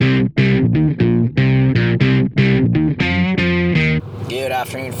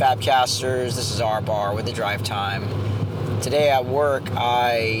Fabcasters. This is our bar with the drive time. Today at work,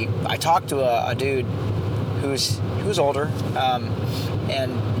 I talked to a dude who's older,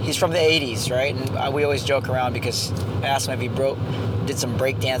 and he's from the 80s, right? And we always joke around because I asked him if he did some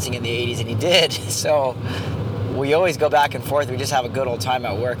breakdancing in the 80s, and he did. So we always go back and forth. We just have a good old time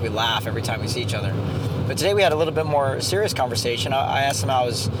at work. We laugh every time we see each other. But today we had a little bit more serious conversation. I asked him how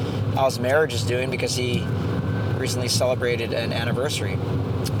his marriage is doing because he recently celebrated an anniversary.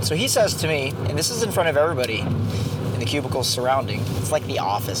 So he says to me, and this is in front of everybody in the cubicles surrounding. It's like the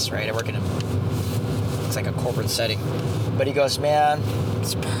office, right? I work it's like a corporate setting. But he goes, man,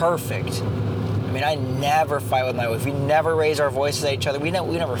 it's perfect. I mean, I never fight with my wife. We never raise our voices at each other. We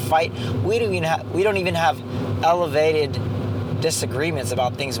never fight. We don't even have elevated disagreements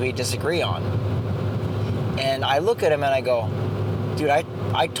about things we disagree on. And I look at him and I go, dude,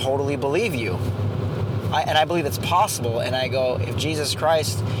 I totally believe you. I believe it's possible. And I go, if Jesus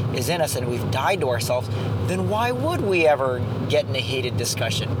Christ is in us and we've died to ourselves, then why would we ever get in a heated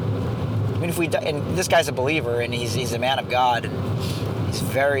discussion? I mean, if we and this guy's a believer and he's a man of God and he's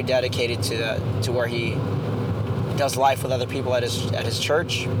very dedicated to where he does life with other people at his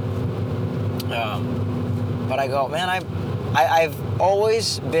church. But I go, man, I've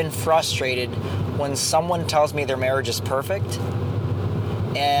always been frustrated when someone tells me their marriage is perfect.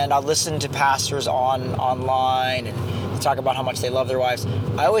 And I listen to pastors online and they talk about how much they love their wives.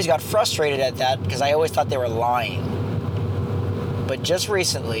 I always got frustrated at that because I always thought they were lying. But just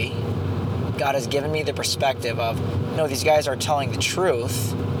recently, God has given me the perspective of, no, these guys are telling the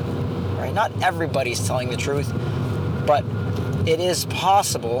truth, right? Not everybody's telling the truth, but it is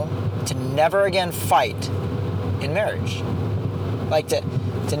possible to never again fight in marriage. Like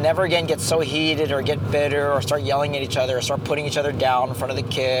to never again get so heated or get bitter or start yelling at each other or start putting each other down in front of the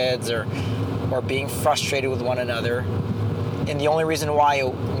kids or being frustrated with one another. And the only reason why a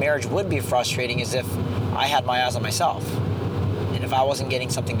marriage would be frustrating is if I had my eyes on myself. And if I wasn't getting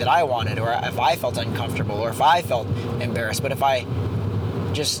something that I wanted, or if I felt uncomfortable, or if I felt embarrassed. But if I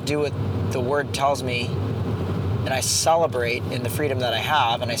just do what the Word tells me, and I celebrate in the freedom that I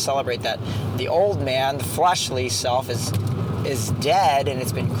have, and I celebrate that the old man, the fleshly self, is dead and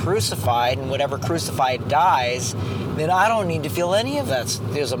it's been crucified, and whatever crucified dies, then I don't need to feel any of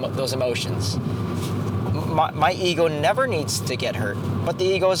those emotions. My ego never needs to get hurt, but the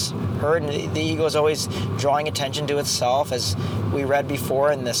ego's hurt, and the ego is always drawing attention to itself, as we read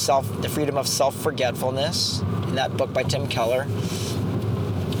before in the freedom of self-forgetfulness in that book by Tim Keller.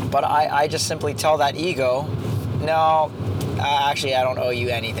 But I just simply tell that ego, no, actually I don't owe you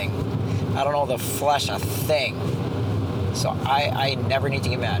anything. I don't owe the flesh a thing. So I never need to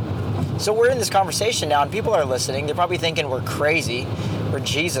get mad. So we're in this conversation now, and people are listening. They're probably thinking we're crazy. We're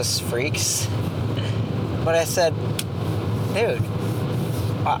Jesus freaks. But I said, dude,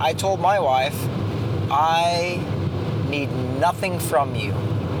 I told my wife, I need nothing from you.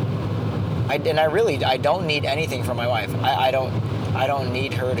 I don't need anything from my wife. I don't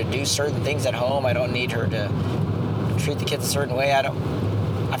need her to do certain things at home. I don't need her to treat the kids a certain way.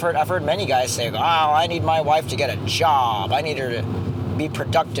 I've heard many guys say, I need my wife to get a job. I need her to be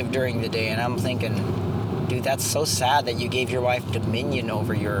productive during the day. And I'm thinking, dude, that's so sad that you gave your wife dominion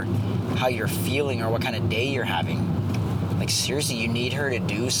over how you're feeling or what kind of day you're having. Like, seriously, you need her to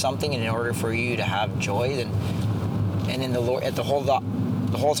do something in order for you to have joy? And in the Lord, the whole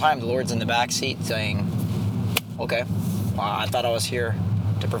time, the Lord's in the back seat saying, okay, I thought I was here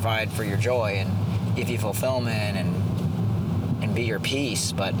to provide for your joy and give you fulfillment and be your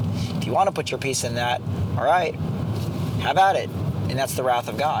peace. But if you want to put your peace in that, all right, have at it. And that's the wrath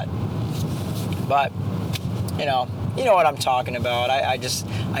of God. But, you know what I'm talking about. I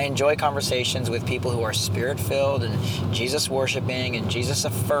enjoy conversations with people who are spirit-filled and Jesus worshiping and Jesus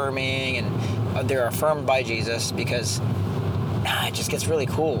affirming, and they're affirmed by Jesus, because it just gets really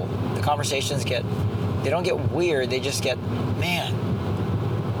cool. The conversations they don't get weird. They just get, man,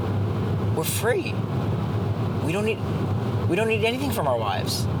 we're free. We don't need anything from our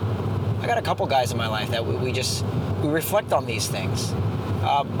wives. I got a couple guys in my life that we reflect on these things.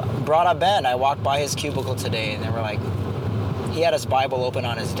 Brought up Ben, I walked by his cubicle today, and they were like, he had his Bible open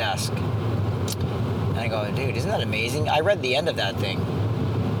on his desk. And I go, dude, isn't that amazing? I read the end of that thing.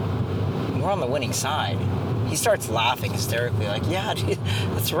 We're on the winning side. He starts laughing hysterically, like, yeah, dude,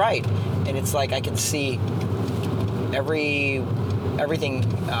 that's right. And it's like I can see everything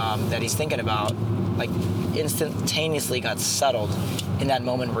that he's thinking about, like, instantaneously got settled in that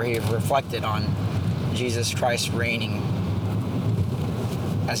moment where he reflected on Jesus Christ reigning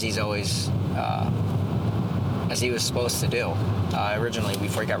as he's always, as he was supposed to do originally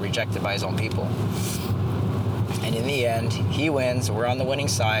before he got rejected by his own people. And in the end, he wins. We're on the winning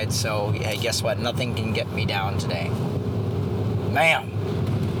side. So, hey, guess what? Nothing can get me down today. Man,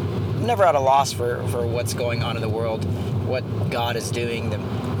 I'm never at a loss for what's going on in the world, what God is doing, the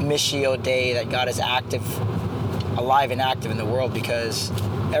Missio Dei, that God is alive and active in the world, because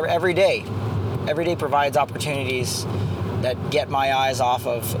every day provides opportunities that get my eyes off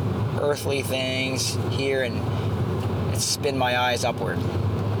of earthly things here and spin my eyes upward,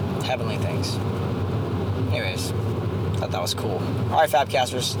 heavenly things. Anyways, thought that was cool. All right,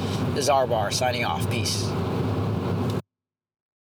 Fabcasters, this is R-Bar signing off. Peace.